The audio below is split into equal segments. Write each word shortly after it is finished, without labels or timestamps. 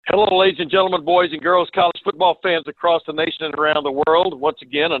Hello, ladies and gentlemen, boys and girls, college football fans across the nation and around the world. Once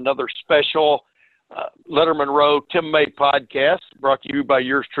again, another special Letterman Row Tim May podcast brought to you by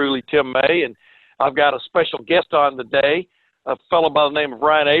yours truly, Tim May. And I've got a special guest on today, a fellow by the name of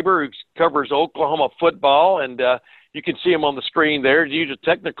Ryan Aber, who covers Oklahoma football. And you can see him on the screen there. Due to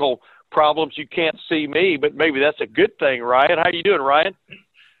technical problems, you can't see me, but maybe that's a good thing, Ryan. How you doing, Ryan?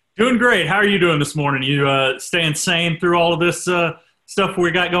 Doing great. How are you doing this morning? You staying sane through all of this stuff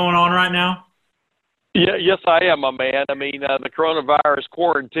we got going on right now? Yeah, yes, I am, my man. I mean, the coronavirus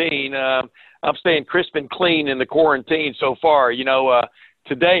quarantine, I'm staying crisp and clean in the quarantine so far. You know,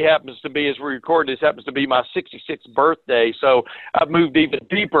 today happens to be, as we record this, happens to be my 66th birthday. So I've moved even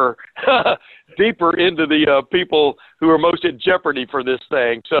deeper, deeper into the people who are most in jeopardy for this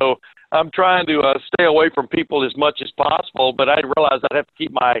thing. So I'm trying to stay away from people as much as possible, but I realized I'd have to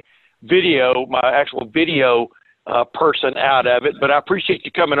keep my actual video person out of it. But I appreciate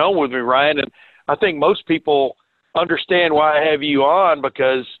you coming on with me, Ryan. And I think most people understand why I have you on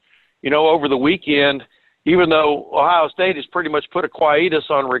because, you know, over the weekend, even though Ohio State has pretty much put a quietus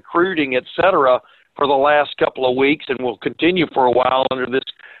on recruiting, et cetera, for the last couple of weeks and will continue for a while under this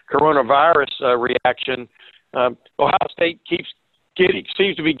coronavirus reaction, Ohio State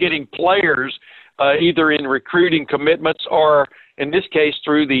seems to be getting players either in recruiting commitments or, in this case,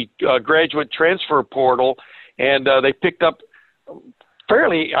 through the graduate transfer portal. And they picked up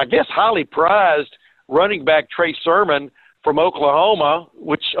fairly, I guess, highly prized running back Trey Sermon from Oklahoma,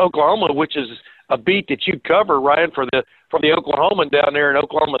 which is a beat that you cover, Ryan, from the Oklahoman down there in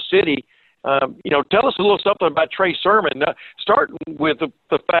Oklahoma City. You know, tell us a little something about Trey Sermon, starting with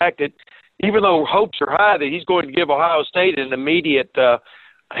the fact that even though hopes are high that he's going to give Ohio State an immediate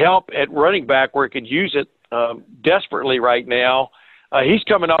help at running back where it could use it desperately right now, he's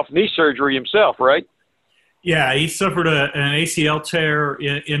coming off knee surgery himself, right? Yeah, he suffered an ACL tear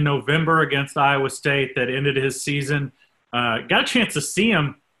in November against Iowa State that ended his season. Got a chance to see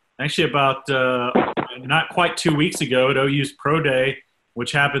him actually about not quite 2 weeks ago at OU's Pro Day,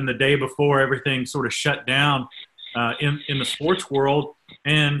 which happened the day before everything sort of shut down in the sports world,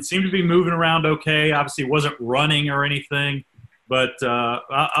 and seemed to be moving around okay. Obviously wasn't running or anything, but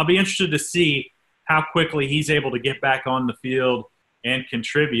I'll be interested to see how quickly he's able to get back on the field and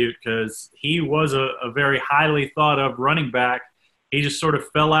contribute, because he was a very highly thought of running back. He just sort of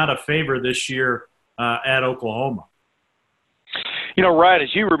fell out of favor this year at Oklahoma. You know, Ryan,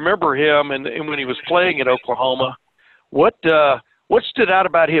 as you remember him and when he was playing at Oklahoma, what stood out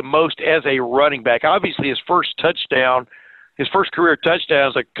about him most as a running back? Obviously, his first career touchdown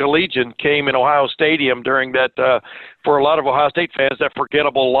as a collegian came in Ohio Stadium during that, for a lot of Ohio State fans, that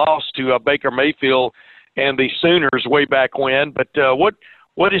forgettable loss to Baker Mayfield and the Sooners way back when. But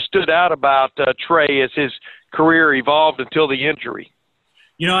what has stood out about Trey as his career evolved until the injury?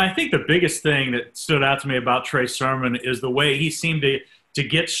 You know, I think the biggest thing that stood out to me about Trey Sermon is the way he seemed to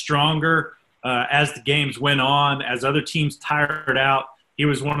get stronger as the games went on, as other teams tired out. He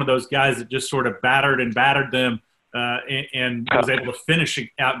was one of those guys that just sort of battered them and was able to finish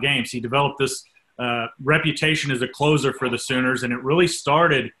out games. He developed this reputation as a closer for the Sooners, and it really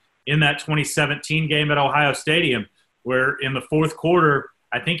started in that 2017 game at Ohio Stadium, where in the fourth quarter,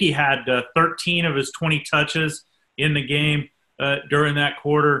 I think he had 13 of his 20 touches in the game during that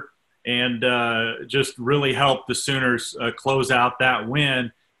quarter, and just really helped the Sooners close out that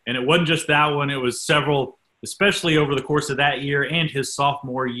win. And it wasn't just that one. It was several, especially over the course of that year and his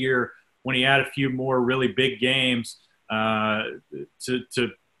sophomore year, when he had a few more really big games to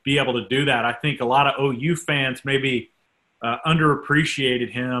be able to do that. I think a lot of OU fans maybe underappreciated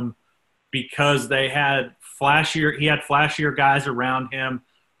him because he had flashier guys around him,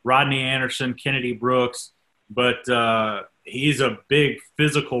 Rodney Anderson, Kennedy Brooks, but he's a big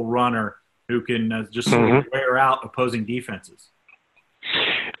physical runner who can just sort of wear out opposing defenses.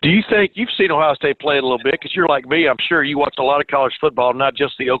 Do you think you've seen Ohio State play it a little bit? Because you're like me, I'm sure you watched a lot of college football, not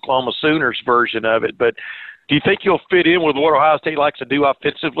just the Oklahoma Sooners version of it. But do you think you'll fit in with what Ohio State likes to do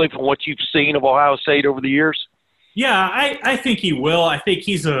offensively from what you've seen of Ohio State over the years? Yeah, I think he will. I think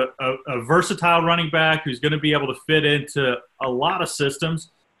he's a versatile running back who's going to be able to fit into a lot of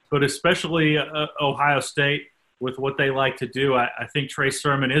systems, but especially Ohio State with what they like to do. I think Trey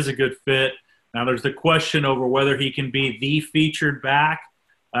Sermon is a good fit. Now, there's the question over whether he can be the featured back,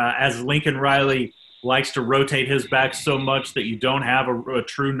 as Lincoln Riley likes to rotate his back so much that you don't have a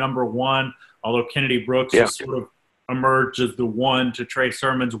true number one, although Kennedy Brooks has sort of emerged as the one to Trey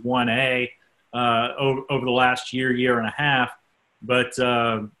Sermon's 1A over the last year and a half. But,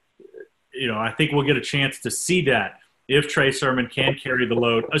 you know, I think we'll get a chance to see that if Trey Sermon can carry the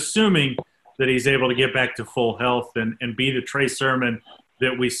load, assuming that he's able to get back to full health and be the Trey Sermon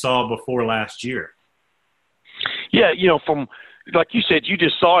that we saw before last year. Yeah, from like you said, you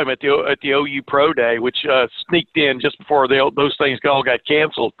just saw him at the OU Pro Day, which sneaked in just before those things all got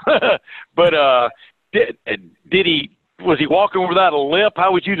canceled. But did he? Was he walking without a limp?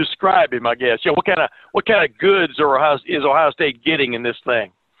 How would you describe him? I guess. What kind of goods is Ohio State getting in this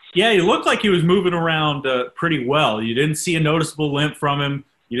thing? Yeah, he looked like he was moving around pretty well. You didn't see a noticeable limp from him.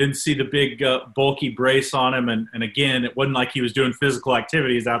 You didn't see the big bulky brace on him. And again, it wasn't like he was doing physical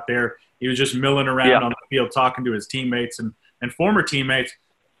activities out there. He was just milling around on the field talking to his teammates and former teammates.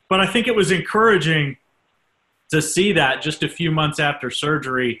 But I think it was encouraging to see that just a few months after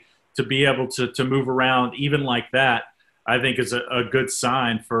surgery to be able to move around even like that. I think is a good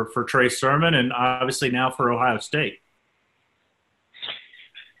sign for Trey Sermon and obviously now for Ohio State.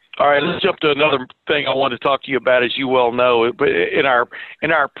 All right, let's jump to another thing I want to talk to you about. As you well know, but in our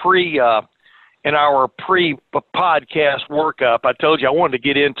pre-podcast workup, I told you I wanted to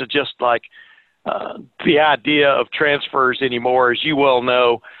get into just like the idea of transfers anymore. As you well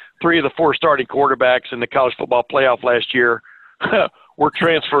know, 3 of the 4 starting quarterbacks in the college football playoff last year were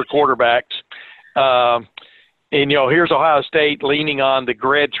transfer quarterbacks. And, here's Ohio State leaning on the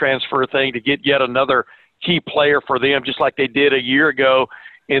grad transfer thing to get yet another key player for them, just like they did a year ago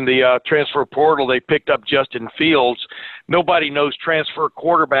in the transfer portal. They picked up Justin Fields. Nobody knows transfer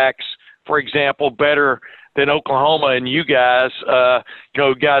quarterbacks, for example, better than Oklahoma and you guys,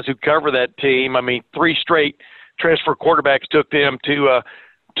 guys who cover that team. I mean, 3 straight transfer quarterbacks took them to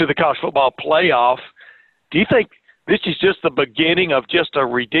the college football playoff. Do you think this is just the beginning of just a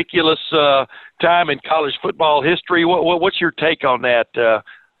ridiculous time in college football history? What's your take on that,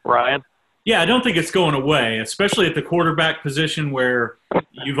 Ryan? Yeah, I don't think it's going away, especially at the quarterback position where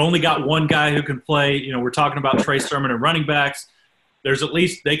you've only got one guy who can play. We're talking about Trey Sermon and running backs. There's at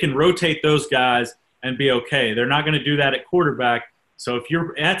least they can rotate those guys and be okay. They're not going to do that at quarterback. So if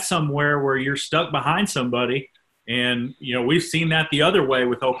you're at somewhere where you're stuck behind somebody, and, we've seen that the other way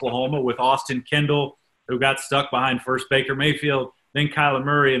with Oklahoma, with Austin Kendall, who got stuck behind first Baker Mayfield, then Kyler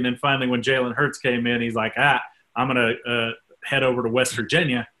Murray, and then finally when Jalen Hurts came in, he's like, I'm going to head over to West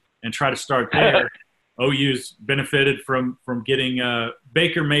Virginia and try to start there. OU's benefited from getting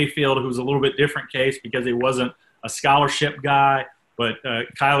Baker Mayfield, who's a little bit different case because he wasn't a scholarship guy, but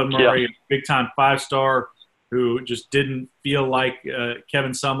Kyler Murray, a big-time 5-star who just didn't feel like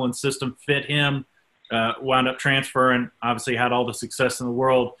Kevin Sumlin's system fit him, wound up transferring, obviously had all the success in the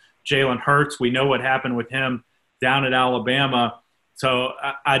world. Jalen Hurts, we know what happened with him down at Alabama. So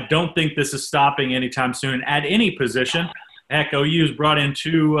I don't think this is stopping anytime soon at any position. Heck, OU's brought in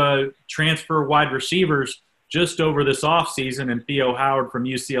 2 transfer wide receivers just over this offseason, and Theo Howard from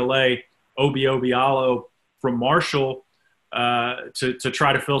UCLA, Obi Obialo from Marshall, to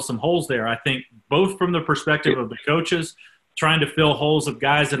try to fill some holes there. I think both from the perspective of the coaches, trying to fill holes of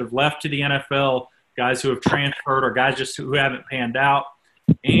guys that have left to the NFL, guys who have transferred or guys just who haven't panned out,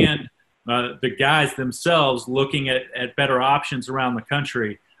 and the guys themselves looking at better options around the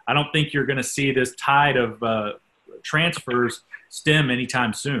country. I don't think you're going to see this tide of transfers stem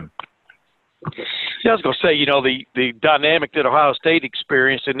anytime soon. Yeah, I was going to say, the dynamic that Ohio State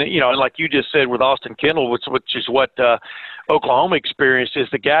experienced, and, like you just said with Austin Kendall, which is what Oklahoma experienced, is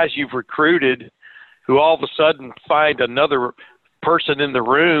the guys you've recruited who all of a sudden find another person in the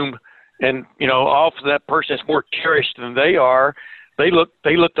room, and, often that person is more cherished than they are. They look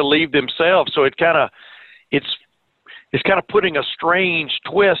to leave themselves. So it's kind of putting a strange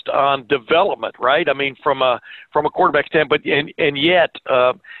twist on development, right? I mean, from a quarterback standpoint, and yet,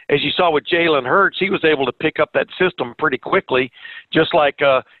 as you saw with Jalen Hurts, he was able to pick up that system pretty quickly, just like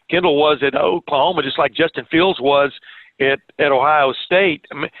Kendall was at Oklahoma, just like Justin Fields was at Ohio State.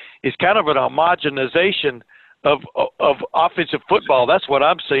 I mean, it's kind of an homogenization of offensive football. That's what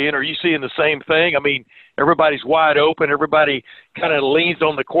I'm seeing. Are you seeing the same thing? I mean, everybody's wide open. Everybody kind of leans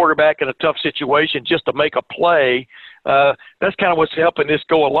on the quarterback in a tough situation just to make a play. That's kind of what's helping this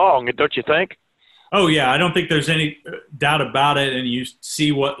go along, don't you think? Oh, yeah. I don't think there's any doubt about it. And you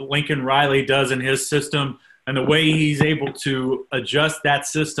see what Lincoln Riley does in his system and the way he's able to adjust that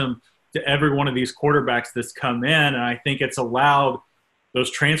system to every one of these quarterbacks that's come in. And I think it's allowed those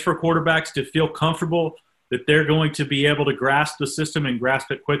transfer quarterbacks to feel comfortable that they're going to be able to grasp the system and grasp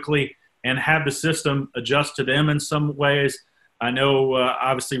it quickly and have the system adjust to them in some ways. I know,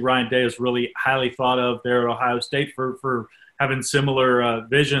 obviously, Ryan Day is really highly thought of there at Ohio State for having similar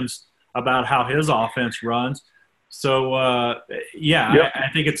visions about how his offense runs. So, I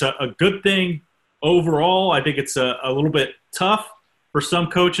think it's a good thing overall. I think it's a little bit tough for some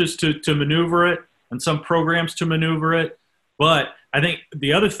coaches to maneuver it and some programs to maneuver it. But I think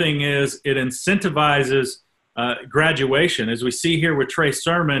the other thing is it incentivizes graduation. As we see here with Trey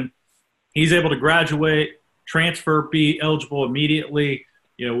Sermon, he's able to graduate, transfer, be eligible immediately.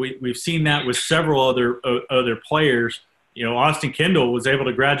 We've seen that with several other players. Austin Kendall was able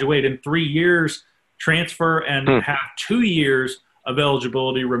to graduate in 3 years, transfer, and have 2 years of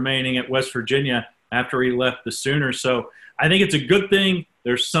eligibility remaining at West Virginia after he left the Sooners. So I think it's a good thing.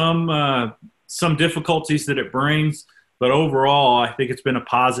 There's some difficulties that it brings, but overall, I think it's been a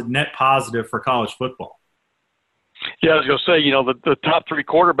net positive for college football. Yeah, I was going to say, the top 3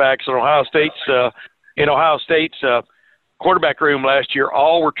 quarterbacks in Ohio State's quarterback room last year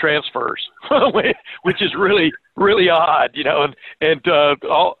all were transfers, which is really, really odd, and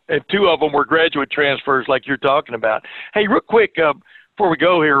 2 of them were graduate transfers like you're talking about. Hey, real quick, before we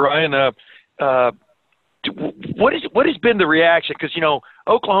go here, Ryan, what has been the reaction? Because,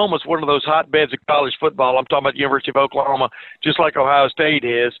 Oklahoma is one of those hotbeds of college football. I'm talking about the University of Oklahoma, just like Ohio State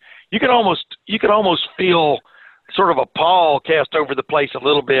is. You can almost feel sort of a pall cast over the place a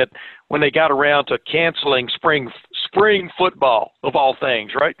little bit when they got around to canceling spring football, of all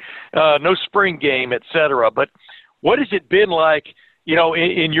things, right? No spring game, et cetera. But what has it been like,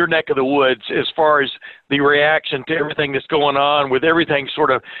 in your neck of the woods as far as the reaction to everything that's going on, with everything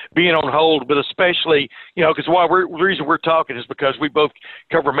sort of being on hold, but especially, because the reason we're talking is because we both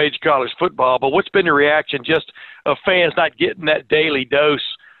cover major college football. But what's been the reaction just of fans not getting that daily dose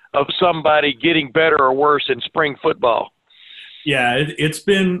of somebody getting better or worse in spring football? Yeah, it's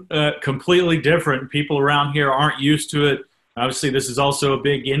been completely different. People around here aren't used to it. Obviously, this is also a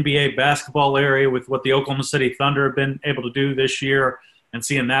big NBA basketball area with what the Oklahoma City Thunder have been able to do this year, and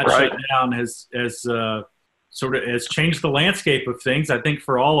seeing that shut down has changed the landscape of things. I think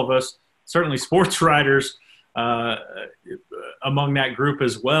for all of us, certainly sports writers among that group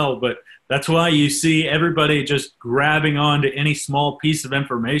as well. But that's why you see everybody just grabbing onto any small piece of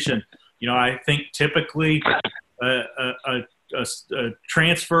information. I think typically a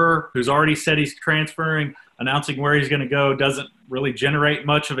transfer who's already said he's transferring, announcing where he's going to go, doesn't really generate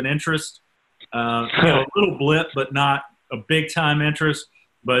much of an interest. A little blip, but not a big-time interest.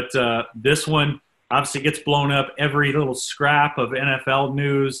 But this one obviously gets blown up every little scrap of NFL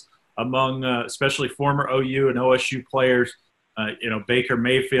news among especially former OU and OSU players. Baker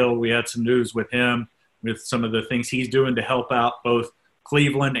Mayfield, we had some news with him, with some of the things he's doing to help out both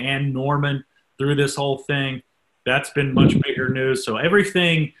Cleveland and Norman through this whole thing. That's been much bigger news. So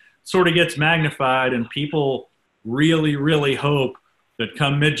everything sort of gets magnified, and people really, really hope that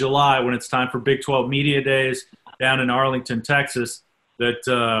come mid-July, when it's time for Big 12 Media Days down in Arlington, Texas,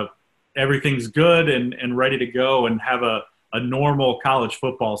 that everything's good and ready to go and have a normal college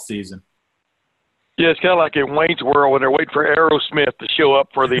football season. Yeah, it's kind of like in Wayne's World when they're waiting for Aerosmith to show up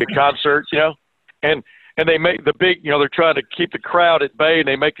for the concert, and they make the big, they're trying to keep the crowd at bay, and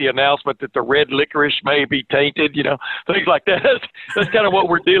they make the announcement that the red licorice may be tainted, things like that. That's kind of what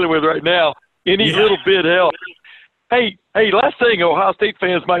we're dealing with right now. Any little bit helps. Hey, last thing, Ohio State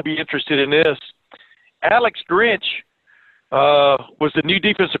fans might be interested in this. Alex Grinch was the new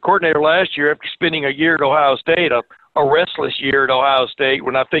defensive coordinator last year after spending a year at Ohio State, a restless year at Ohio State,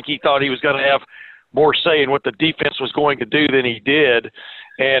 when I think he thought he was going to have more say in what the defense was going to do than he did.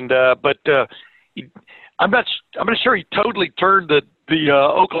 And I'm not sure he totally turned the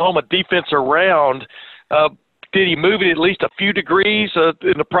Oklahoma defense around. Did he move it at least a few degrees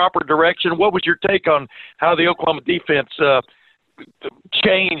in the proper direction? What was your take on how the Oklahoma defense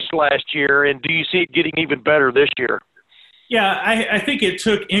changed last year, and do you see it getting even better this year? Yeah, I think it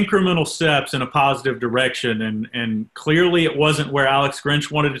took incremental steps in a positive direction, and clearly it wasn't where Alex Grinch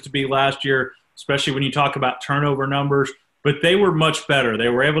wanted it to be last year, especially when you talk about turnover numbers, but they were much better. They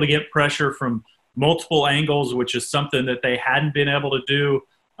were able to get pressure from multiple angles, which is something that they hadn't been able to do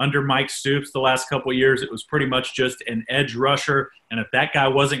under Mike Stoops the last couple of years. It was pretty much just an edge rusher, and if that guy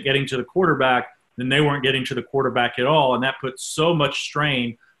wasn't getting to the quarterback, then they weren't getting to the quarterback at all, and that put so much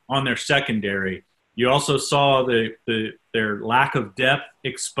strain on their secondary. You also saw their lack of depth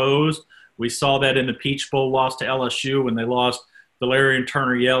exposed. We saw that in the Peach Bowl loss to LSU when they lost Valerian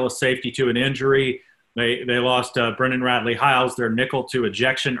Turner-Yell, a safety, to an injury. They lost Brendan Radley-Hiles, their nickel, to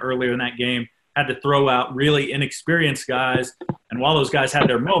ejection earlier in that game. Had to throw out really inexperienced guys. And while those guys had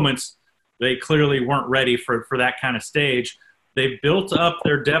their moments, they clearly weren't ready for that kind of stage. They've built up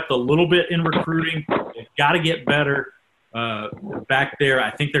their depth a little bit in recruiting. They've got to get better back there.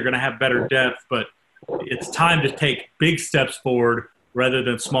 I think they're going to have better depth, but it's time to take big steps forward rather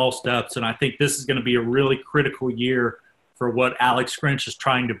than small steps. And I think this is going to be a really critical year for what Alex Grinch is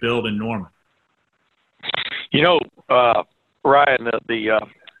trying to build in Norman. Ryan, the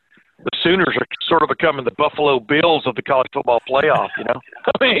Sooners are sort of becoming the Buffalo Bills of the college football playoff, I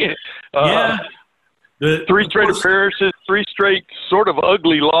mean, yeah. Three straight appearances, three straight sort of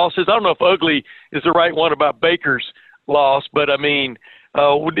ugly losses. I don't know if ugly is the right one about Baker's loss, but I mean,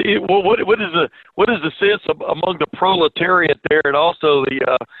 what is the sense among the proletariat there, and also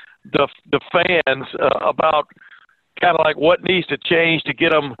the fans about kind of like what needs to change to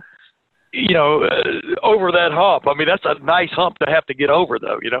get them, over that hump? I mean, that's a nice hump to have to get over,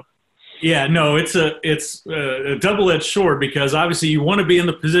 though. Yeah, no, it's a double-edged sword, because obviously you want to be in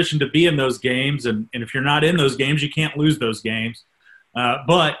the position to be in those games, and if you're not in those games, you can't lose those games.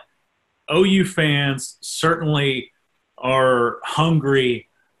 But OU fans certainly are hungry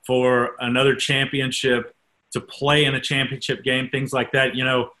for another championship, to play in a championship game, things like that.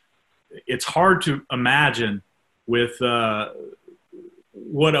 It's hard to imagine with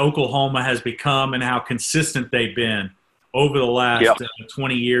what Oklahoma has become and how consistent they've been over the last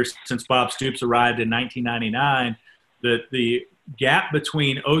 20 years since Bob Stoops arrived in 1999, that the gap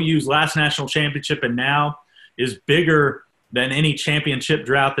between OU's last national championship and now is bigger than any championship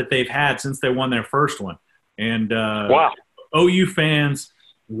drought that they've had since they won their first one. And OU fans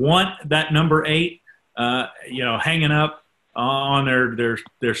want that number 8, hanging up on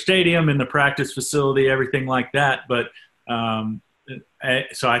their stadium, in the practice facility, everything like that. But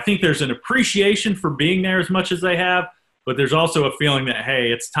so I think there's an appreciation for being there as much as they have, but there's also a feeling that,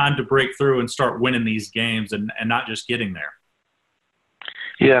 hey, it's time to break through and start winning these games and not just getting there.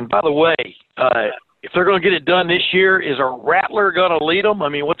 Yeah, and by the way, if they're going to get it done this year, is a Rattler going to lead them? I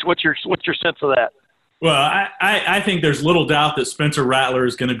mean, what's your sense of that? Well, I think there's little doubt that Spencer Rattler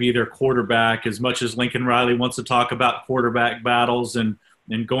is going to be their quarterback, as much as Lincoln Riley wants to talk about quarterback battles and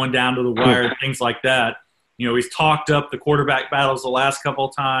going down to the wire and things like that. He's talked up the quarterback battles the last couple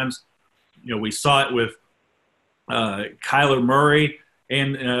of times. We saw it with Kyler Murray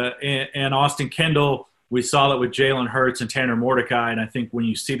and Austin Kendall. We saw it with Jalen Hurts and Tanner Mordecai. And I think when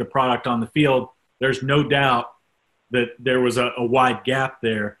you see the product on the field, there's no doubt that there was a wide gap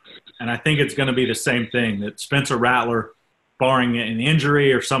there. And I think it's going to be the same thing, that Spencer Rattler, barring an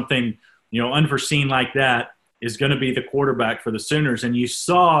injury or something, unforeseen like that, is going to be the quarterback for the Sooners. And you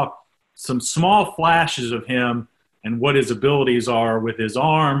saw some small flashes of him and what his abilities are with his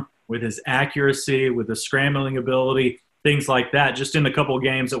arm, with his accuracy, with his scrambling ability, things like that, just in the couple of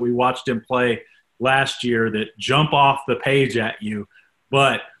games that we watched him play last year, that jump off the page at you.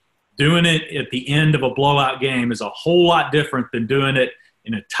 But doing it at the end of a blowout game is a whole lot different than doing it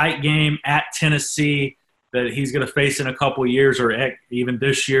in a tight game at Tennessee that he's going to face in a couple of years, or even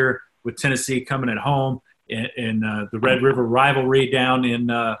this year with Tennessee coming at home in the Red River rivalry down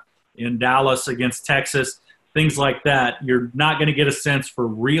in Dallas against Texas, things like that. You're not going to get a sense for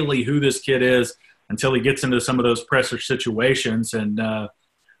really who this kid is until he gets into some of those pressure situations. And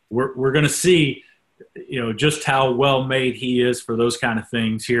we're going to see, just how well made he is for those kind of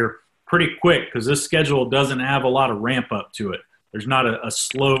things here pretty quick, because this schedule doesn't have a lot of ramp up to it. There's not a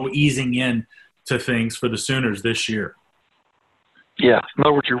slow easing in to things for the Sooners this year. Yeah. In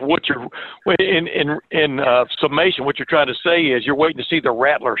other words, in summation, what you're trying to say is you're waiting to see the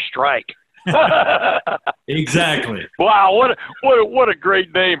Rattler strike. Exactly. Wow, what a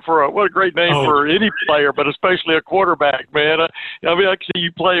great name for for any player, but especially a quarterback, man. I mean, I can see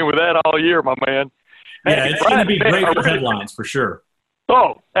you playing with that all year, my man. Yeah, it's going to be great for headlines for sure.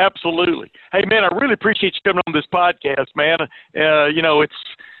 Oh, absolutely. Hey, man, I really appreciate you coming on this podcast, man. It's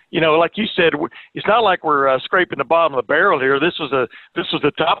like you said, it's not like we're scraping the bottom of the barrel here. This was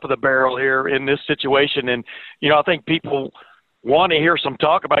the top of the barrel here in this situation, and I think people want to hear some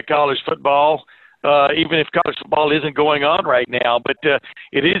talk about college football, even if college football isn't going on right now. But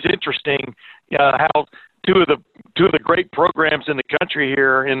it is interesting how two of the great programs in the country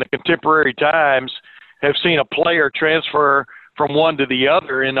here in the contemporary times have seen a player transfer from one to the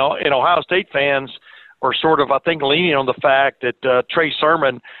other. And Ohio State fans are sort of, I think, leaning on the fact that Trey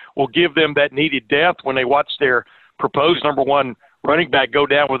Sermon will give them that needed depth when they watch their proposed number one running back go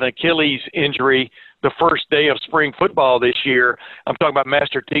down with an Achilles injury the first day of spring football this year. I'm talking about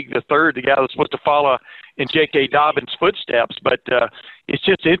Master Teague III, the guy that's supposed to follow in J.K. Dobbins' footsteps. But it's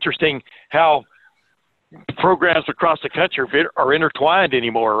just interesting how programs across the country are intertwined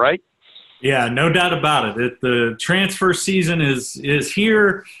anymore, right? Yeah, no doubt about it. The transfer season is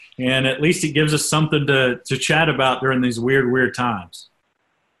here, and at least it gives us something to chat about during these weird times.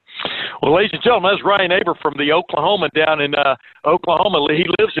 Well, ladies and gentlemen, that's Ryan Aber from the Oklahoma down in Oklahoma. He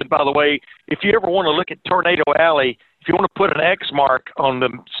lives in, by the way, if you ever want to look at Tornado Alley, if you want to put an X mark on the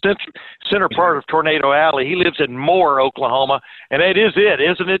center part of Tornado Alley, he lives in Moore, Oklahoma. And that is it,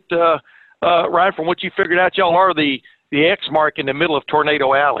 isn't it, Ryan, from what you figured out? Y'all are the X mark in the middle of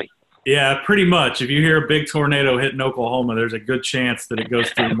Tornado Alley. Yeah, pretty much. If you hear a big tornado hitting Oklahoma, there's a good chance that it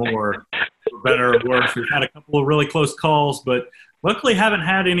goes through Moore. for better or worse. We've had a couple of really close calls, but luckily haven't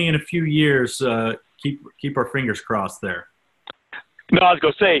had any in a few years. Keep our fingers crossed there. No, I was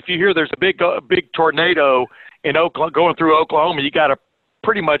going to say, if you hear there's a big tornado in Oklahoma, going through Oklahoma, you got to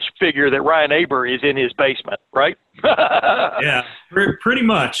pretty much figure that Ryan Aber is in his basement, right? Yeah, pretty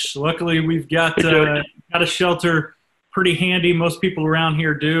much. Luckily, we've got a shelter pretty handy. Most people around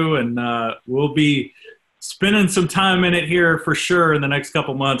here do, and we'll be spending some time in it here for sure in the next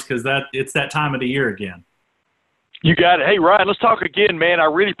couple months because it's that time of the year again. You got it. Hey, Ryan, let's talk again, man. I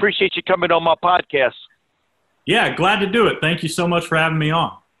really appreciate you coming on my podcast. Yeah, glad to do it. Thank you so much for having me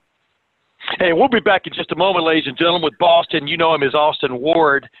on. Hey, we'll be back in just a moment, ladies and gentlemen, with Boston. You know him as Austin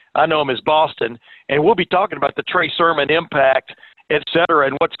Ward. I know him as Boston. And we'll be talking about the Trey Sermon impact, et cetera,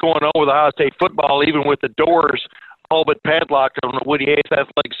 and what's going on with Ohio State football, even with the doors all but padlocked on the Woody Hayes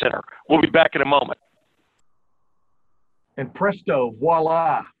Athletic Center. We'll be back in a moment. And presto,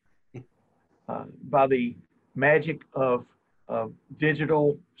 voila, by the magic of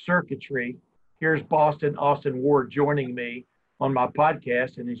digital circuitry, here's Austin Ward joining me on my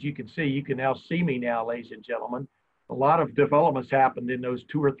podcast. And as you can see, you can now see me now, ladies and gentlemen. A lot of developments happened in those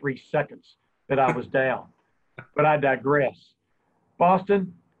 2 or 3 seconds that I was down, but I digress.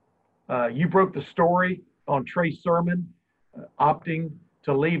 Boston, you broke the story on Trey Sermon opting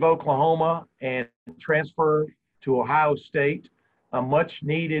to leave Oklahoma and transfer to Ohio State, a much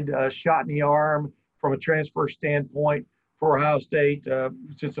needed shot in the arm from a transfer standpoint for Ohio State,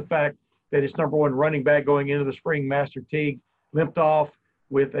 since the fact that its number 1 running back going into the spring, Master Teague, limped off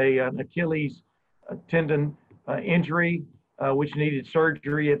with an Achilles tendon injury, which needed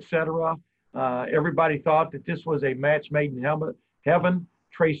surgery, et cetera. Everybody thought that this was a match made in heaven,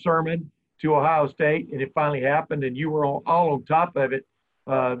 Trey Sermon to Ohio State, and it finally happened, and you were all on top of it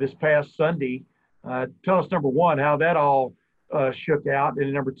this past Sunday. Tell us, number 1, how that all shook out,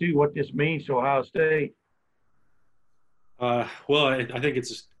 and number 2, what this means to Ohio State. Well, I think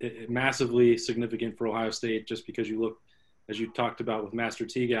it's massively significant for Ohio State just because you look, as you talked about with Master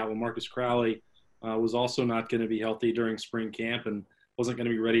Teague out, well, Marcus Crowley was also not going to be healthy during spring camp and wasn't going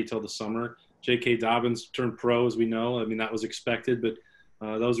to be ready till the summer. J.K. Dobbins turned pro, as we know. I mean, that was expected, but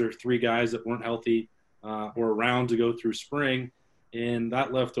those are 3 guys that weren't healthy or around to go through spring, and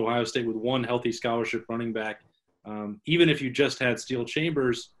that left Ohio State with 1 healthy scholarship running back. Even if you just had Steele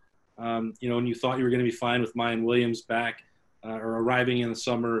Chambers, and you thought you were going to be fine with Mayan Williams back or arriving in the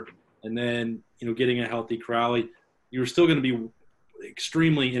summer, and then getting a healthy Crowley, you were still going to be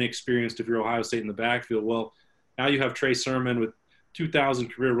extremely inexperienced if you're Ohio State in the backfield. Well, now you have Trey Sermon with 2,000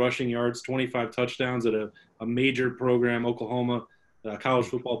 career rushing yards, 25 touchdowns at a major program, Oklahoma, college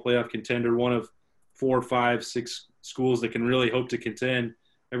football playoff contender, one of 4, 5, 6 schools that can really hope to contend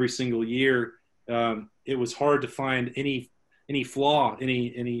every single year. It was hard to find any flaw,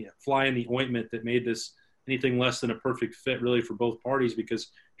 any fly in the ointment that made this anything less than a perfect fit really for both parties,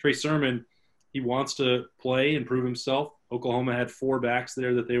 because Trey Sermon, he wants to play and prove himself. Oklahoma had 4 backs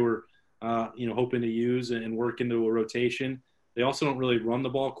there that they were hoping to use and work into a rotation. They also don't really run the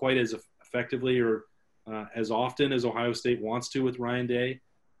ball quite as effectively or as often as Ohio State wants to with Ryan Day.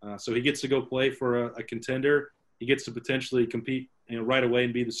 So he gets to go play for a contender. He gets to potentially compete right away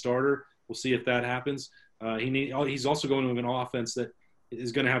and be the starter. We'll see if that happens. He's also going to an offense that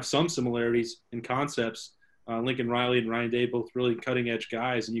is going to have some similarities in concepts. Lincoln Riley and Ryan Day, both really cutting-edge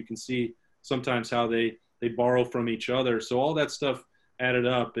guys, and you can see sometimes how they borrow from each other. So all that stuff added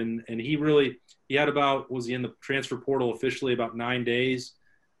up, and he had about, was he in the transfer portal officially about 9 days?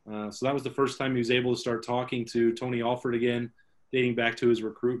 So that was the first time he was able to start talking to Tony Alford again, dating back to his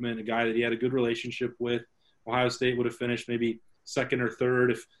recruitment, a guy that he had a good relationship with. Ohio State would have finished maybe 2nd or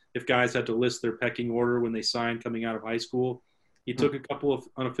 3rd if guys had to list their pecking order when they signed coming out of high school. He took a couple of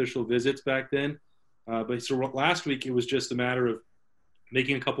unofficial visits back then. But so last week it was just a matter of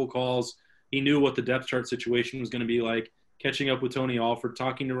making a couple calls. He knew what the depth chart situation was going to be like, catching up with Tony Alford,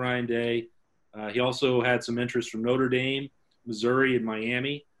 talking to Ryan Day. He also had some interest from Notre Dame, Missouri, and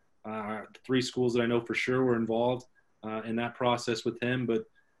Miami. 3 schools that I know for sure were involved in that process with him. But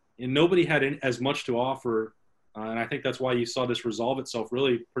nobody had as much to offer, and I think that's why you saw this resolve itself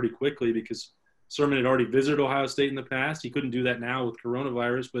really pretty quickly, because Sermon had already visited Ohio State in the past. He couldn't do that now with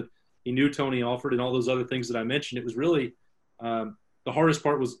coronavirus, but he knew Tony Alford and all those other things that I mentioned. It was really the hardest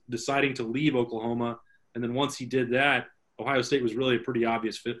part was deciding to leave Oklahoma, and then once he did that, Ohio State was really a pretty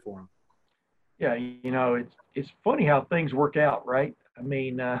obvious fit for him. Yeah, it's funny how things work out, right? I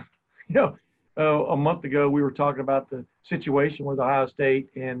mean, a month ago we were talking about the situation with Ohio State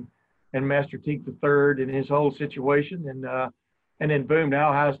and Master Teague III and his whole situation, and then boom, now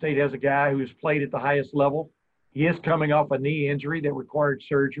Ohio State has a guy who's played at the highest level. He is coming off a knee injury that required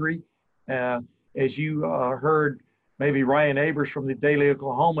surgery, As you heard, maybe Ryan Abers from the Daily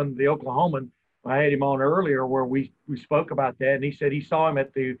Oklahoman, the Oklahoman, I had him on earlier where we spoke about that, and he said he saw him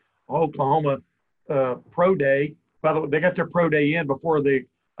at the Oklahoma pro day. By the way, they got their pro day in before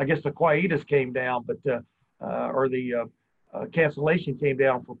I guess the quietus came down, but or the cancellation came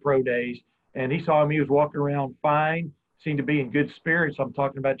down for pro days. And he saw him. He was walking around fine, seemed to be in good spirits. I'm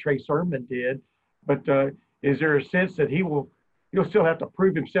talking about Trey Sermon did. But is there a sense that he'll still have to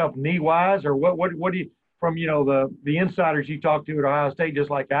prove himself knee-wise, or what do you, from the insiders you talk to at Ohio State, just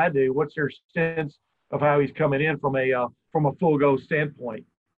like I do, what's their sense of how he's coming in from a full go standpoint?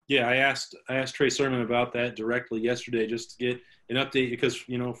 Yeah, I asked Trey Sermon about that directly yesterday just to get an update because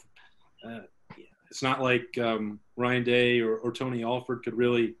it's not like Ryan Day or Tony Alford could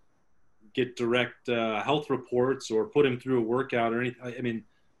really get direct health reports or put him through a workout or anything. I mean,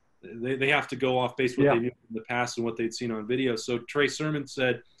 they have to go off based what they knew in the past and what they'd seen on video. So Trey Sermon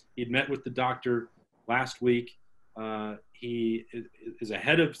said he'd met with the doctor last week. He is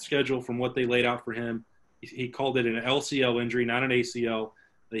ahead of schedule from what they laid out for him. He called it an LCL injury, not an ACL.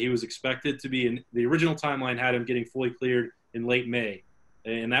 That he was expected to be in the original timeline had him getting fully cleared in late May,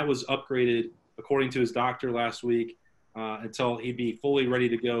 and that was upgraded according to his doctor last week until he'd be fully ready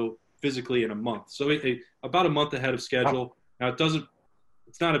to go physically in a month. So about a month ahead of schedule. Now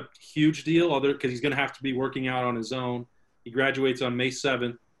it's not a huge deal because he's going to have to be working out on his own. He graduates on May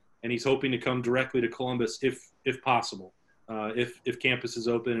 7th, and he's hoping to come directly to Columbus if possible, if campus is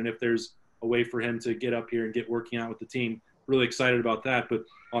open and if there's a way for him to get up here and get working out with the team. Really excited about that. But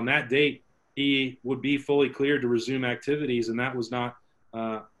on that date, he would be fully cleared to resume activities, and that was not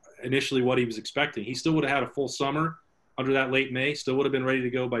initially what he was expecting. He still would have had a full summer under that late May, still would have been ready to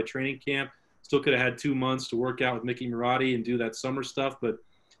go by training camp, still could have had 2 months to work out with Mickey Marotti and do that summer stuff. But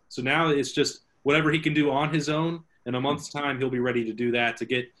so now it's just whatever he can do on his own. In a month's time, he'll be ready to do that to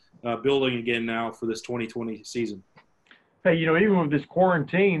get building again now for this 2020 season. Hey, even with this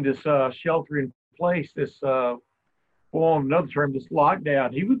quarantine, this shelter in place, this on another term, this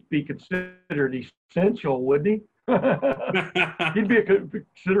lockdown, he would be considered essential, wouldn't he? He'd be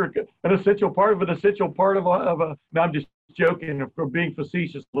considered an essential part of a. No, I'm just joking for being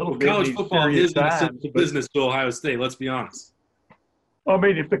facetious a little bit. College football is an essential business to Ohio State. Let's be honest. I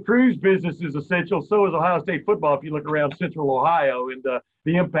mean, if the cruise business is essential, so is Ohio State football. If you look around Central Ohio and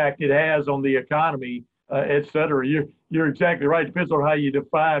the impact it has on the economy, et cetera, you're exactly right. Depends on how you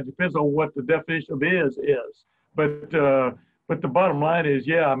define. Depends on what the definition of is. But the bottom line is,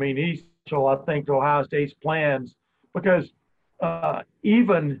 I mean, he's so I think to Ohio State's plans because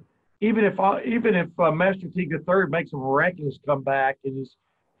even if Master Teague III makes a miraculous comeback and is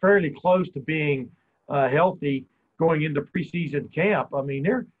fairly close to being healthy going into preseason camp, I mean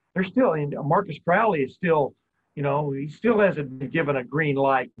they're still in. Marcus Crowley is still, he still hasn't been given a green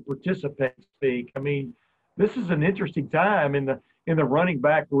light to participate. Speak. I mean, this is an interesting time in the running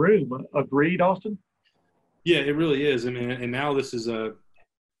back room. Agreed, Austin? Yeah, it really is. I mean, and now this is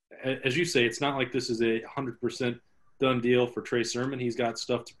as you say, it's not like this is a 100% done deal for Trey Sermon. He's got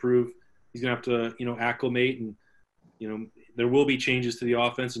stuff to prove. He's gonna have to, acclimate, and there will be changes to the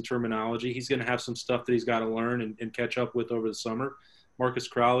offense and terminology. He's gonna have some stuff that he's got to learn and catch up with over the summer. Marcus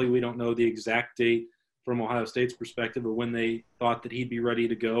Crowley, we don't know the exact date from Ohio State's perspective or when they thought that he'd be ready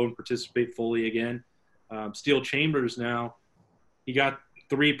to go and participate fully again. Steel Chambers now, he got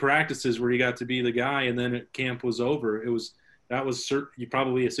 3 practices where he got to be the guy, and then camp was over. That was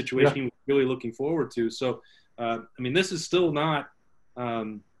probably a situation he was really looking forward to. So, I mean, this is still not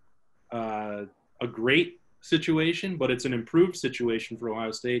a great situation, but it's an improved situation for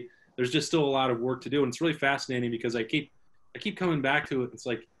Ohio State. There's just still a lot of work to do, and it's really fascinating because I keep coming back to it. It's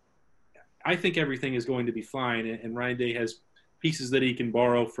like I think everything is going to be fine, and Ryan Day has pieces that he can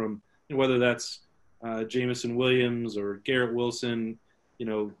borrow from, whether that's Jamison Williams or Garrett Wilson,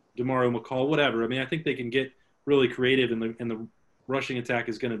 DeMario McCall, whatever. I mean, I think they can get really creative, and the rushing attack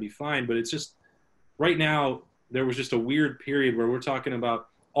is going to be fine. But it's just right now there was just a weird period where we're talking about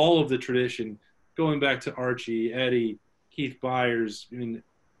all of the tradition going back to Archie, Eddie, Keith Byers. I mean,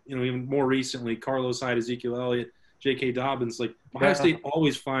 even more recently, Carlos Hyde, Ezekiel Elliott, J.K. Dobbins. Like Ohio State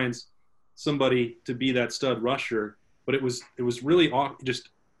always finds somebody to be that stud rusher, but it was really just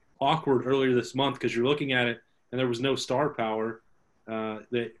awkward earlier this month because you're looking at it and there was no star power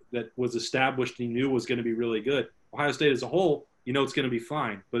that was established and you knew was going to be really good. Ohio State as a whole, it's going to be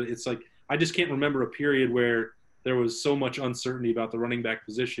fine, but it's like I just can't remember a period where there was so much uncertainty about the running back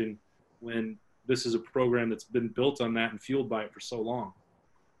position when this is a program that's been built on that and fueled by it for so long.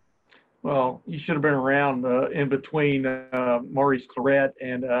 Well, you should have been around in between Maurice Clarett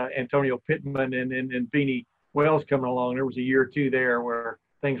and Antonio Pittman and Beanie Wells coming along. There was a year or two there where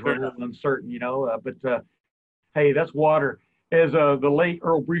things were a little uncertain, but hey, that's water. As the late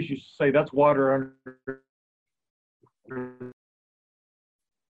Earl Brees used to say, that's water under.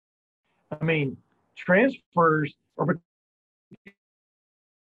 I mean, transfers are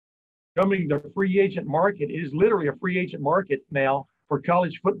becoming the free agent market. It is literally a free agent market now for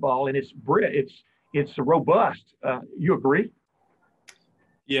college football, and it's robust. You agree?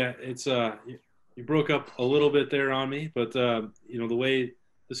 Yeah, it's you broke up a little bit there on me, but the way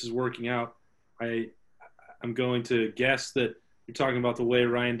this is working out, I'm going to guess that you're talking about the way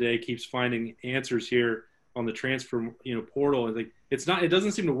Ryan Day keeps finding answers here on the transfer portal, and it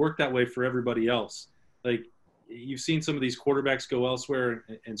doesn't seem to work that way for everybody else. Like, you've seen some of these quarterbacks go elsewhere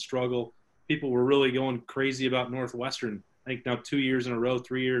and struggle. People were really going crazy about Northwestern. I think now 2 years in a row,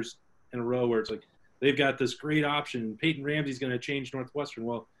 3 years in a row, where it's like they've got this great option. Peyton Ramsey's going to change Northwestern.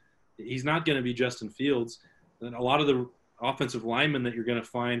 Well, he's not going to be Justin Fields. And a lot of the offensive linemen that you're going to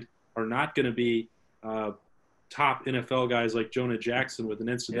find are not going to be top NFL guys like Jonah Jackson with an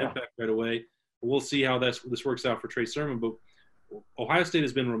instant impact right away. We'll see how this works out for Trey Sermon. But Ohio State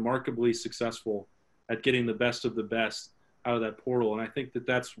has been remarkably successful at getting the best of the best out of that portal. And I think that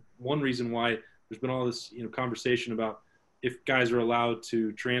that's one reason why there's been all this conversation about if guys are allowed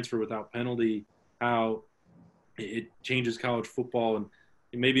to transfer without penalty, how it changes college football and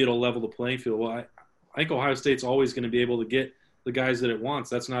maybe it'll level the playing field. Well, I think Ohio State's always going to be able to get the guys that it wants.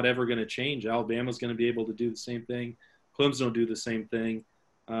 That's not ever going to change. Alabama's going to be able to do the same thing. Clemson will do the same thing.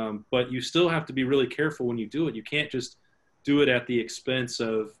 But you still have to be really careful when you do it. You can't just do it at the expense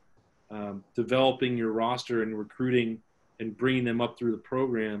of developing your roster and recruiting and bringing them up through the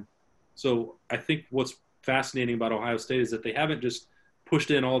program. So I think what's fascinating about Ohio State is that they haven't just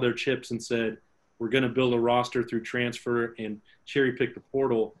pushed in all their chips and said, we're going to build a roster through transfer and cherry pick the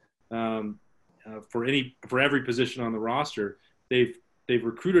portal for every position on the roster. They've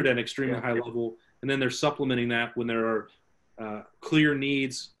recruited at an extremely high level, and then they're supplementing that when there are clear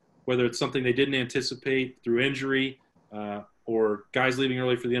needs, whether it's something they didn't anticipate through injury or guys leaving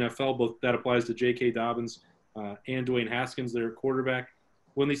early for the NFL. Both that applies to J.K. Dobbins and Dwayne Haskins, their quarterback.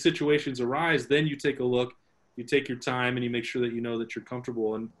 When these situations arise, then you take a look, you take your time, and you make sure that you know that you're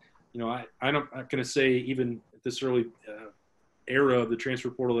comfortable. And I'm not going to say even at this early era of the transfer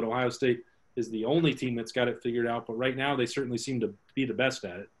portal that Ohio State is the only team that's got it figured out, but right now they certainly seem to be the best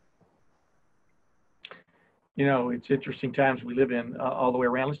at it. It's interesting times we live in all the way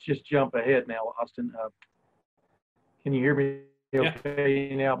around. Let's just jump ahead now, Austin. Can you hear me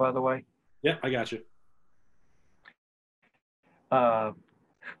okay now, by the way? Yeah, I got you.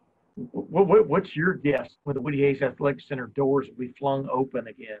 What's your guess when the Woody Hayes Athletic Center doors will be flung open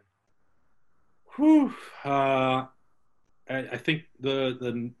again? Whew. I think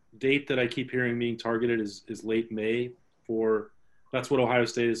the date that I keep hearing being targeted is late May. That's what Ohio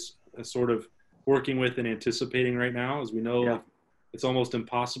State is sort of working with and anticipating right now. As we know, it's almost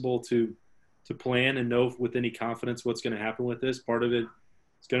impossible to plan and know with any confidence what's going to happen with this. Part of it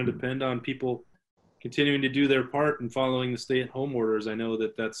is going to depend on people continuing to do their part and following the stay-at-home orders. I know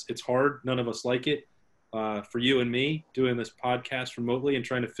that it's hard. None of us like it. For you and me, doing this podcast remotely and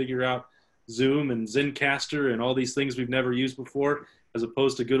trying to figure out Zoom and Zencaster and all these things we've never used before, as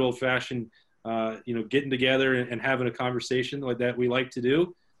opposed to good old-fashioned, getting together and having a conversation like that we like to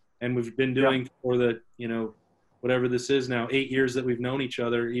do. And we've been doing for the, whatever this is now, 8 years that we've known each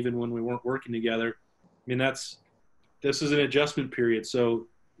other, even when we weren't working together. I mean, this is an adjustment period. So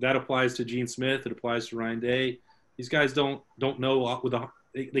that applies to Gene Smith. It applies to Ryan Day. These guys don't know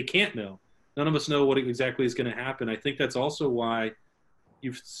they can't know. None of us know what exactly is going to happen. I think that's also why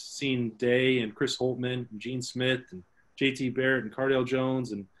you've seen Day and Chris Holtman and Gene Smith and J.T. Barrett and Cardale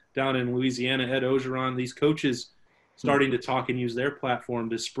Jones and down in Louisiana, Ed Ogeron, these coaches starting to talk and use their platform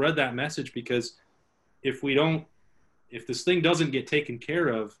to spread that message, because if this thing doesn't get taken care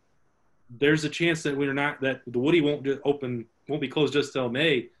of, there's a chance that the Woody won't be closed just till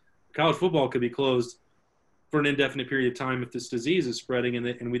May. College football could be closed for an indefinite period of time if this disease is spreading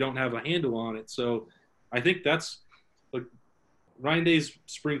and we don't have a handle on it. So I think Ryan Day's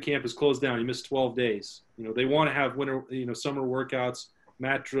spring camp is closed down. He missed 12 days. They want to have winter, summer workouts,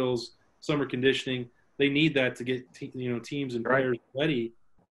 mat drills, summer conditioning. They need that to get teams and players ready.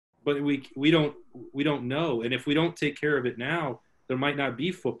 But we don't know. And if we don't take care of it now, there might not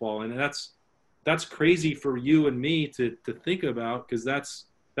be football. And that's crazy for you and me to think about, because that's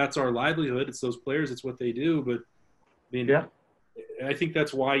our livelihood. It's those players. It's what they do. But I think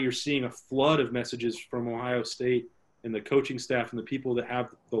that's why you're seeing a flood of messages from Ohio State and the coaching staff and the people that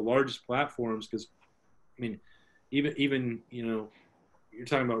have the largest platforms. Because, even you're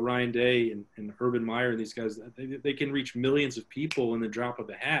talking about Ryan Day and Urban Meyer and these guys, they can reach millions of people in the drop of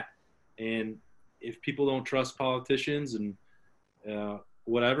a hat. And if people don't trust politicians and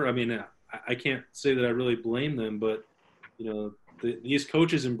whatever, I mean, I can't say that I really blame them, but, these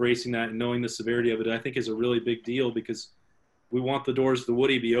coaches embracing that and knowing the severity of it, I think is a really big deal, because we want the doors to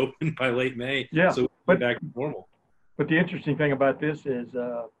Woody be open by late May. Yeah, so we're back to normal. But the interesting thing about this is,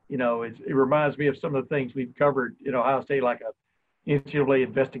 it reminds me of some of the things we've covered in Ohio State, like NCAA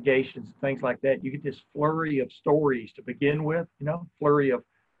investigations, things like that. You get this flurry of stories to begin with, and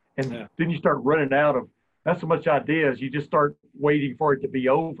then you start running out of not so much ideas. You just start waiting for it to be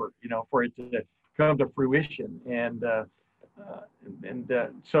over, for it to come to fruition.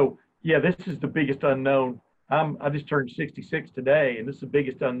 So, this is the biggest unknown. I just turned 66 today, and this is the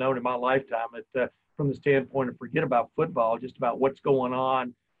biggest unknown in my lifetime. From the standpoint of forget about football, just about what's going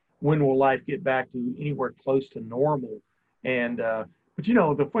on. When will life get back to anywhere close to normal? And but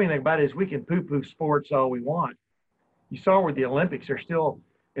the funny thing about it is we can poo-poo sports all we want. You saw where the Olympics are still,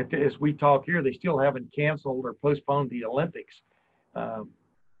 as we talk here, they still haven't canceled or postponed the Olympics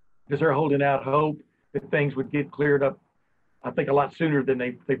because they're holding out hope that things would get cleared up, I think, a lot sooner than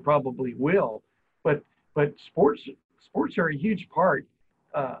they probably will. But sports are a huge part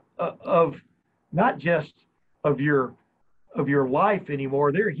of not just of your life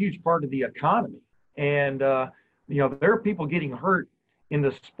anymore. They're a huge part of the economy. And there are people getting hurt in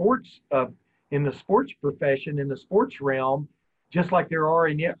the sports profession, in the sports realm, just like there are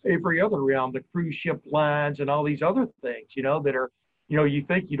in every other realm, the cruise ship lines and all these other things, that are, you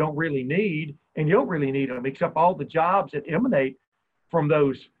think you don't really need, and you don't really need them, except all the jobs that emanate from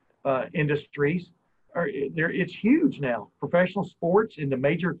those industries. It's huge now. Professional sports in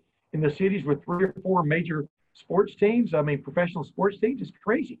the cities with 3 or 4 major sports teams. I mean, professional sports teams is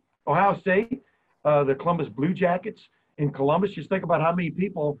crazy. Ohio State, the Columbus Blue Jackets in Columbus. Just think about how many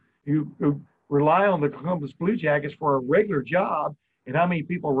people who rely on the Columbus Blue Jackets for a regular job, and how many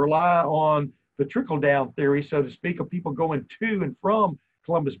people rely on the trickle-down theory, so to speak, of people going to and from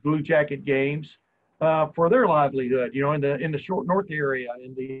Columbus Blue Jacket games for their livelihood. In the Short North area,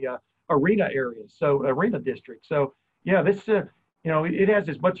 in the arena area, so arena district. So this it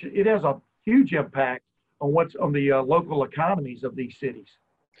has a huge impact on what's on the local economies of these cities.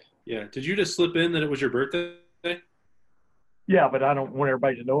 Yeah. Did you just slip in that it was your birthday? Yeah, but I don't want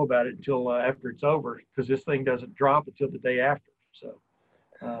everybody to know about it until after it's over, because this thing doesn't drop until the day after. So.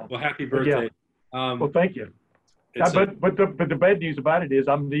 Well, happy birthday. Well, thank you. But the bad news about it is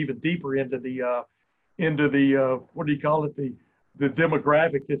I'm even deeper into the what do you call it, the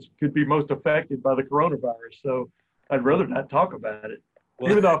demographic that could be most affected by the coronavirus. So I'd rather not talk about it. Well,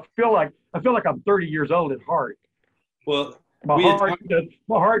 even though I feel like I'm 30 years old at heart. Well, my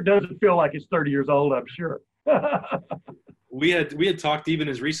heart doesn't feel like it's 30 years old, I'm sure. we had talked even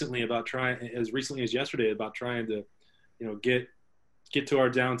as recently as yesterday about trying to, get to our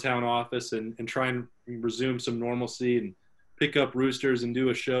downtown office and try and resume some normalcy and pick up Roosters and do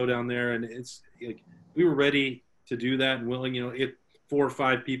a show down there. And it's like, we were ready to do that and willing, get 4 or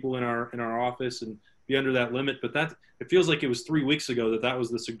 5 people in our office and be under that limit. But it feels like it was 3 weeks ago that was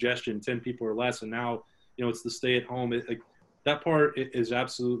the suggestion, 10 people or less. And now, it's the stay at home. That part is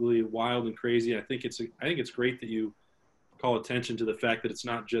absolutely wild and crazy. I think it's great that you call attention to the fact that it's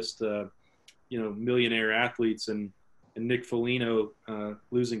not just, millionaire athletes and Nick Foligno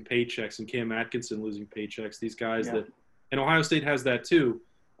losing paychecks and Cam Atkinson losing paychecks. These guys and Ohio State has that too.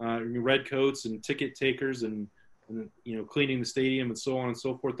 Red coats and ticket takers and cleaning the stadium and so on and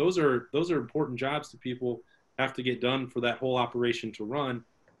so forth. Those are important jobs that people have to get done for that whole operation to run.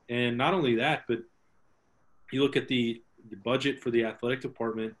 And not only that, but you look at the budget for the athletic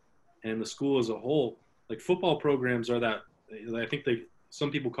department and the school as a whole. Like, football programs are that. I think some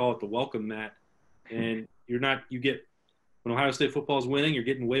people call it the welcome mat. And when Ohio State football is winning, you're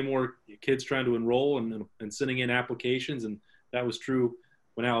getting way more kids trying to enroll and sending in applications. And that was true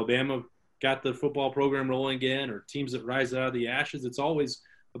when Alabama got the football program rolling again, or teams that rise out of the ashes. It's always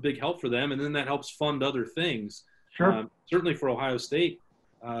a big help for them. And then that helps fund other things. Sure. Certainly for Ohio State,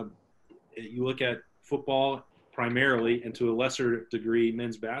 you look at football primarily, and to a lesser degree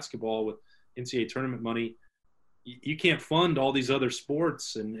men's basketball with NCAA tournament money. You can't fund all these other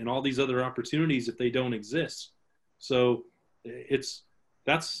sports and all these other opportunities if they don't exist. So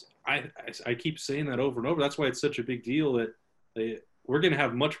I keep saying that over and over. That's why it's such a big deal that we're going to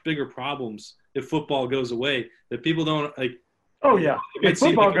have much bigger problems if football goes away, that people don't like. Oh yeah. If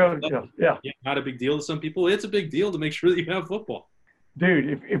football goes, yeah. Not a big deal to some people. It's a big deal to make sure that you have football.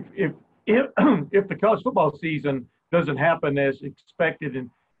 Dude, if the college football season doesn't happen as expected,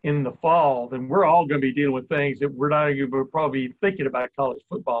 and in the fall, then we're all going to be dealing with things that we're not even probably thinking about college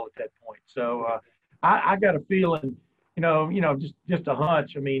football at that point. So I got a feeling, just a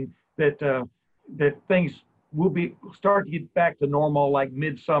hunch. I mean, that things will start to get back to normal like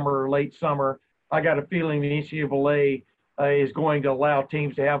midsummer or late summer. I got a feeling the NCAA is going to allow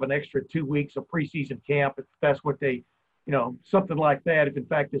teams to have an extra 2 weeks of preseason camp if that's what they, something like that. If in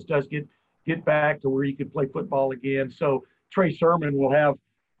fact this does get back to where you can play football again, so Trey Sermon will have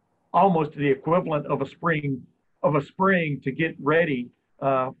almost the equivalent of a spring to get ready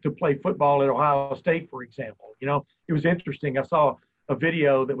to play football at Ohio State, for example. It was interesting. I saw a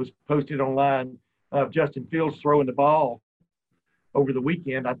video that was posted online of Justin Fields throwing the ball over the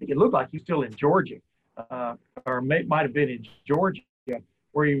weekend. I think it looked like he's still in Georgia, or might have been in Georgia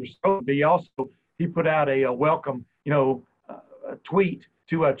where he was supposed to be. Also, he put out a welcome, a tweet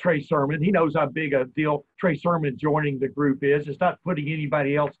to Trey Sermon. He knows how big a deal Trey Sermon joining the group is. It's not putting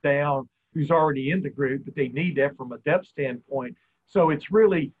anybody else down who's already in the group, but they need that from a depth standpoint. So it's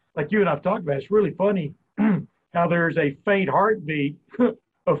really, like you and I've talked about, it's really funny how there's a faint heartbeat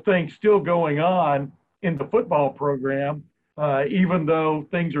of things still going on in the football program, even though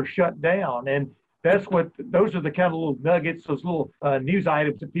things are shut down. And those are the kind of little nuggets, those little news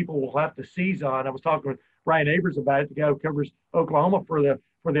items that people will have to seize on. I was talking with Ryan Avers about it, the guy who covers Oklahoma for the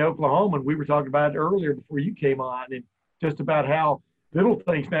Oklahoma, and we were talking about it earlier before you came on, and just about how little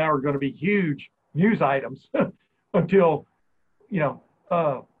things now are going to be huge news items until,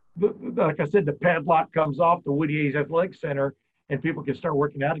 like I said, the padlock comes off the Woody Hayes Athletic Center and people can start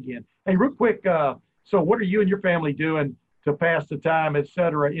working out again. Hey, real quick, so what are you and your family doing to pass the time, et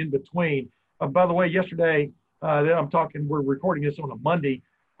cetera, in between? By the way, yesterday, we're recording this on a Monday.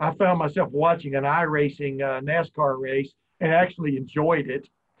 I found myself watching an iRacing NASCAR race and actually enjoyed it.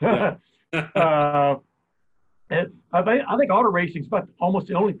 Yeah. And I think auto racing is about almost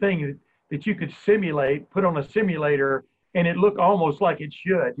the only thing that you could put on a simulator, and it look almost like it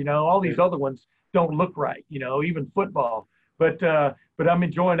should. All these other ones don't look right. Even football. But I'm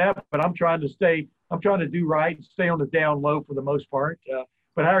enjoying that. But I'm trying to do right, stay on the down low for the most part.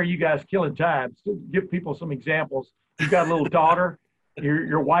 But how are you guys killing time? So give people some examples. You've got a little daughter.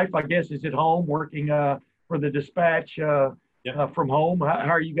 Your wife, I guess, is at home working for the Dispatch from home. How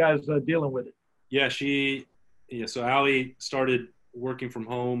are you guys dealing with it? Yeah, so Allie started working from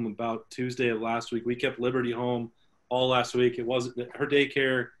home about Tuesday of last week. We kept Liberty home all last week. It wasn't her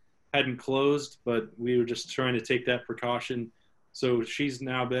daycare hadn't closed, but we were just trying to take that precaution. So she's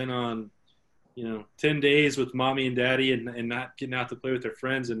now been on 10 days with mommy and daddy and not getting out to play with her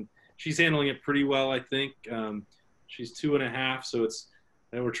friends. And she's handling it pretty well, I think. She's 2.5, so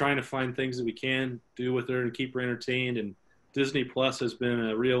we're trying to find things that we can do with her and keep her entertained. And Disney Plus has been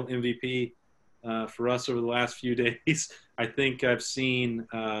a real MVP for us over the last few days. I think I've seen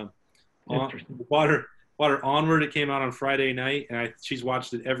Water Onward. It came out on Friday night, and she's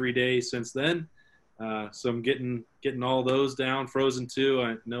watched it every day since then. So I'm getting all those down. Frozen 2,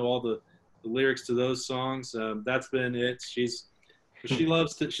 I know all the lyrics to those songs. That's been it. She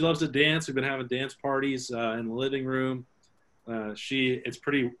loves to dance. We've been having dance parties in the living room.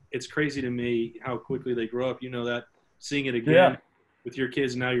 It's crazy to me how quickly they grow up. That seeing it again with your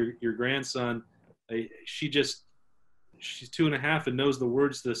kids and now your grandson. She's 2.5 and knows the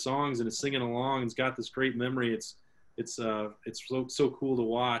words to the songs and is singing along and's got this great memory. It's so cool to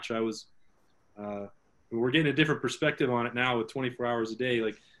watch. We're getting a different perspective on it now with 24 hours a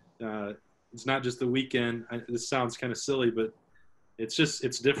day. It's not just the weekend. This sounds kind of silly, but it's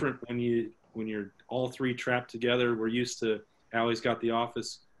different when you're all three trapped together. We're used to Allie's got the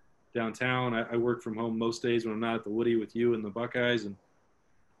office downtown. I work from home most days when I'm not at the Woody with you and the Buckeyes,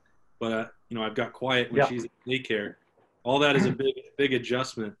 but I've got quiet when she's in daycare. All that is a big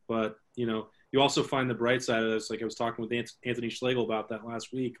adjustment, but you also find the bright side of this. Like I was talking with Anthony Schlegel about that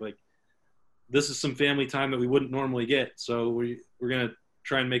last week. Like this is some family time that we wouldn't normally get, so we're gonna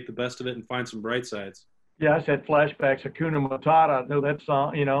try and make the best of it and find some bright sides. Yeah, I said flashbacks. Hakuna Matata. I know that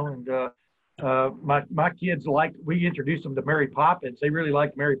song, and my kids we introduced them to Mary Poppins. They really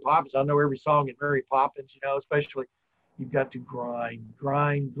like Mary Poppins. I know every song in Mary Poppins, especially you've got to grind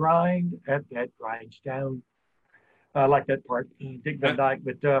at that grindstone. I like that part, Dick Van Dyke.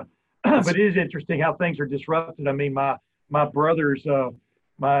 But it is interesting how things are disrupted. I mean, my brother's,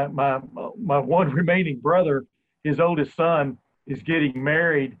 my one remaining brother, his oldest son is getting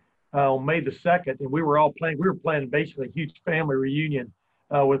married on May the 2nd, and we were planning basically a huge family reunion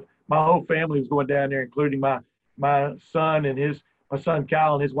with my whole family was going down there, including my son and my son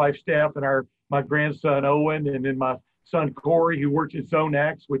Kyle and his wife Steph, and my grandson Owen, and then my son Corey, who works at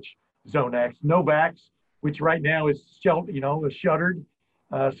Novaks, which right now is shuttered.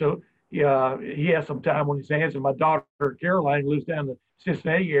 So yeah, he has some time on his hands. And my daughter Caroline lives down in the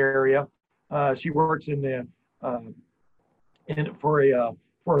Cincinnati area. She works in the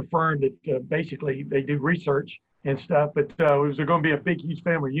for a firm that basically they do research and stuff. But it was going to be a big, huge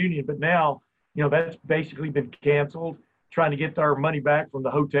family reunion. But now, that's basically been canceled. Trying to get our money back from the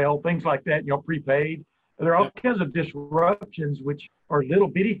hotel, things like that. Prepaid. There are all kinds of disruptions, which are little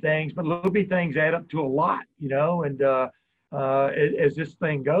bitty things, but little bitty things add up to a lot. And as this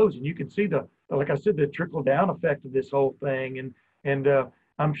thing goes, and you can see like I said, the trickle down effect of this whole thing. And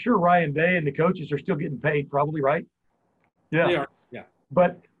I'm sure Ryan Day and the coaches are still getting paid, probably, right? Yeah. They are. Yeah.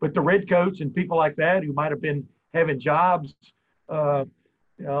 But the red coats and people like that who might have been having jobs,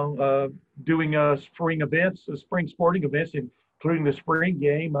 doing spring sporting events, including the spring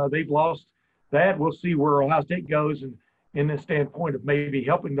game, they've lost that. We'll see where Ohio State goes, and in the standpoint of maybe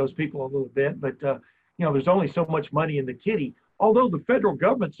helping those people a little bit. But there's only so much money in the kitty. Although the federal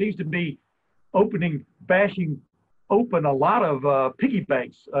government seems to be bashing open a lot of piggy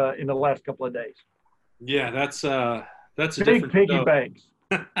banks in the last couple of days. Yeah, that's a big different piggy show. banks.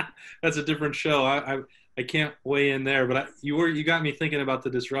 That's a different show. I can't weigh in there, but you got me thinking about the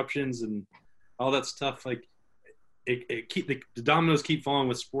disruptions and all that stuff. Like the dominoes keep falling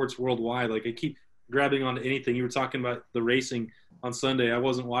with sports worldwide. Like I keep grabbing onto anything. You were talking about the racing on Sunday. I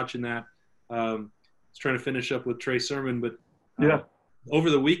wasn't watching that. I was trying to finish up with Trey Sermon, but over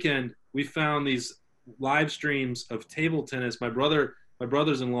the weekend we found these live streams of table tennis. My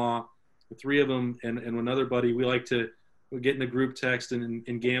brothers-in-law, the three of them, and another buddy. We like to get in a group text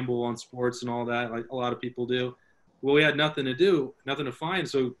and gamble on sports and all that, like a lot of people do. Well, we had nothing to find.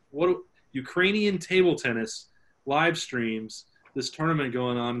 So Ukrainian table tennis live streams this tournament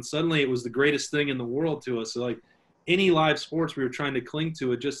going on, and suddenly it was the greatest thing in the world to us. So like any live sports we were trying to cling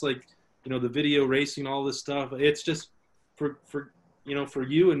to it, just like the video racing, all this stuff. It's just for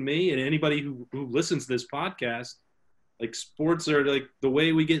you and me and anybody who listens to this podcast, like sports are like the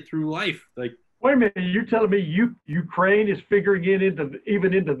way we get through life. Like, wait a minute, you're telling me Ukraine is figuring it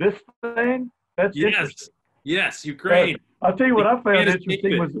into this thing? That's interesting. Yes, Ukraine. I'll tell you what I found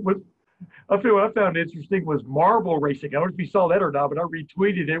interesting was marble racing. I don't know if you saw that or not, but I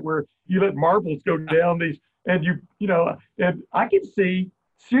retweeted it where you let marbles go down these, and and I can see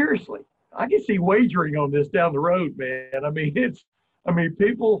wagering on this down the road, man. I mean,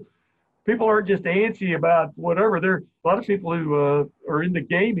 people aren't just antsy about whatever. There are a lot of people who are into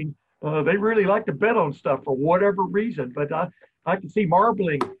gaming. They really like to bet on stuff for whatever reason. But I can see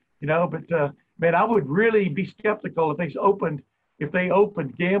marbling, But man, I would really be skeptical if they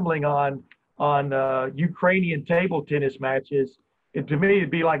opened gambling on Ukrainian table tennis matches. To me,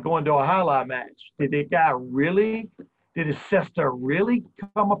 it'd be like going to a highlight match. Did his cesta really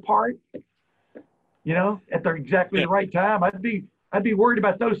come apart? At exactly the right time. I'd be worried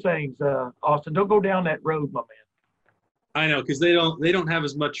about those things, Austin. Don't go down that road, my man. I know, because they don't have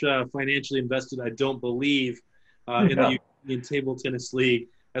as much financially invested, I don't believe, in the European Table Tennis League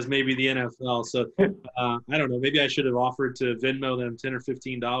as maybe the NFL. So I don't know. Maybe I should have offered to Venmo them $10 or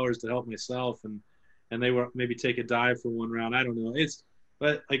 $15 to help myself, and they were maybe take a dive for one round. I don't know.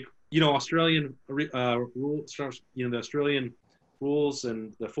 But like Australian rules, the Australian rules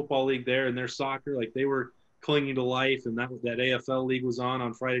and the football league there and their soccer, like they were clinging to life, and that AFL league was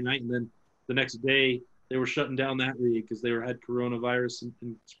on Friday night, and then the next day they were shutting down that league because they had coronavirus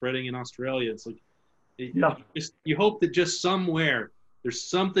and spreading in Australia. It's like, you hope that just somewhere there's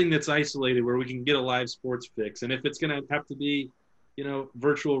something that's isolated where we can get a live sports fix. And if it's going to have to be,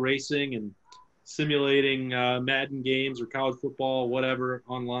 virtual racing and simulating Madden games or college football, whatever,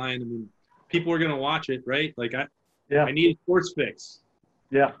 online, I mean, people are going to watch it, right? Like I need a sports fix.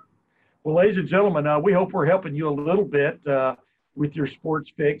 Yeah. Well, ladies and gentlemen, we hope we're helping you a little bit with your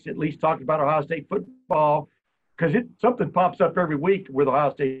sports fix, at least talking about Ohio State football, because something pops up every week with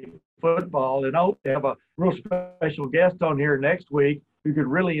Ohio State football. And I hope to have a real special guest on here next week who could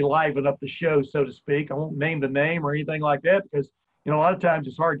really liven up the show, so to speak. I won't name the name or anything like that because, a lot of times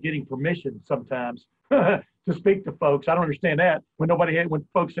it's hard getting permission sometimes to speak to folks. I don't understand that when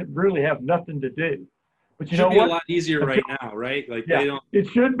folks that really have nothing to do. But you know what? It should be a lot easier right now, right? Like they don't. It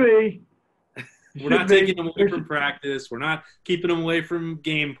should be. We're not taking them away from practice. We're not keeping them away from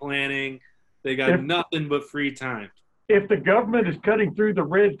game planning. They got nothing but free time. If the government is cutting through the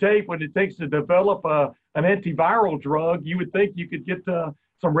red tape when it takes to develop an antiviral drug, you would think you could get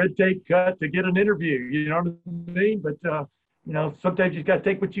some red tape cut to get an interview. You know what I mean? But, sometimes you got to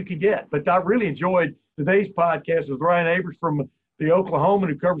take what you can get. But I really enjoyed today's podcast with Ryan Avers from the Oklahoman,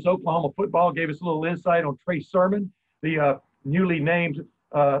 who covers Oklahoma football, gave us a little insight on Trey Sermon, the newly named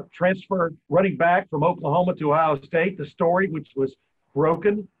transfer running back from Oklahoma to Ohio State, the story, which was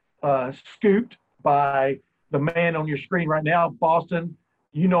broken, scooped by the man on your screen right now, Boston.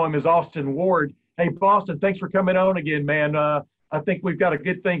 You know him as Austin Ward. Hey, Boston, thanks for coming on again, man. I think we've got a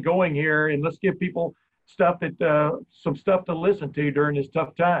good thing going here, and let's give people some stuff to listen to during this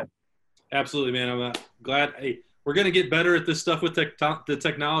tough time. Absolutely, man. I'm glad. Hey, we're going to get better at this stuff with the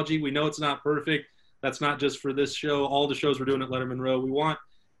technology. We know it's not perfect. That's not just for this show. All the shows we're doing at Letterman Row. We want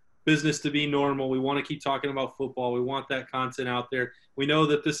business to be normal. We want to keep talking about football. We want that content out there. We know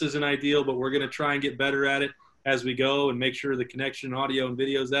that this isn't ideal, but we're going to try and get better at it as we go and make sure the connection, audio, and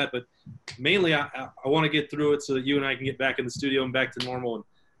video is that. But mainly, I want to get through it so that you and I can get back in the studio and back to normal and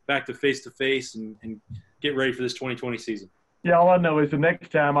back to face-to-face and get ready for this 2020 season. Yeah, all I know is the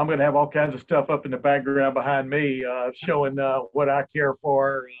next time I'm going to have all kinds of stuff up in the background behind me showing what I care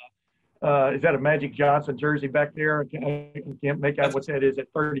for. Is that a Magic Johnson jersey back there? I can't make out what that is at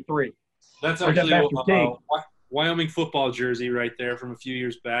 33. That's actually a Wyoming football jersey right there from a few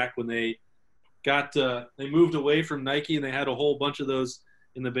years back when they moved away from Nike and they had a whole bunch of those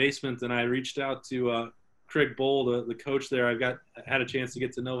in the basement. And I reached out to Craig Bowl, the coach there. I had a chance to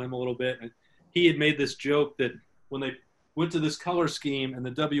get to know him a little bit. And he had made this joke that when they went to this color scheme and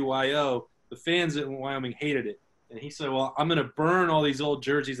the WYO, the fans in Wyoming hated it. And he said, well, I'm going to burn all these old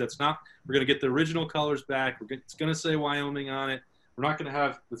jerseys. We're going to get the original colors back. It's going to say Wyoming on it. We're not going to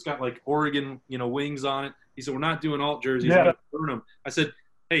have, it's got like Oregon, wings on it. He said, we're not doing alt jerseys. Yeah. I'm going to burn them. I said,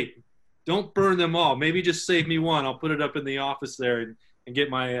 hey, don't burn them all. Maybe just save me one. I'll put it up in the office there and get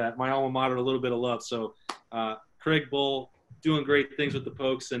my alma mater a little bit of love. So Craig Bull doing great things with the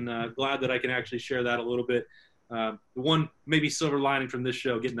Pokes, and glad that I can actually share that a little bit. The one maybe silver lining from this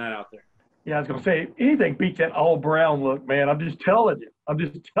show, getting that out there. Yeah, I was going to say, anything beats that all brown look, man. I'm just telling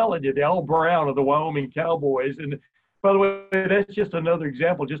you, the all brown of the Wyoming Cowboys. And by the way, that's just another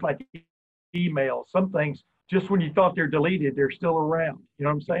example, just like email. Some things, just when you thought they're deleted, they're still around. You know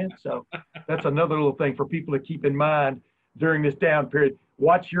what I'm saying? So that's another little thing for people to keep in mind during this down period.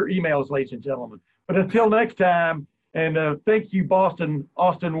 Watch your emails, ladies and gentlemen. But until next time, and thank you, Austin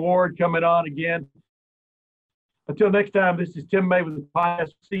Ward, coming on again. Until next time, this is Tim May with the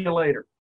podcast. See you later.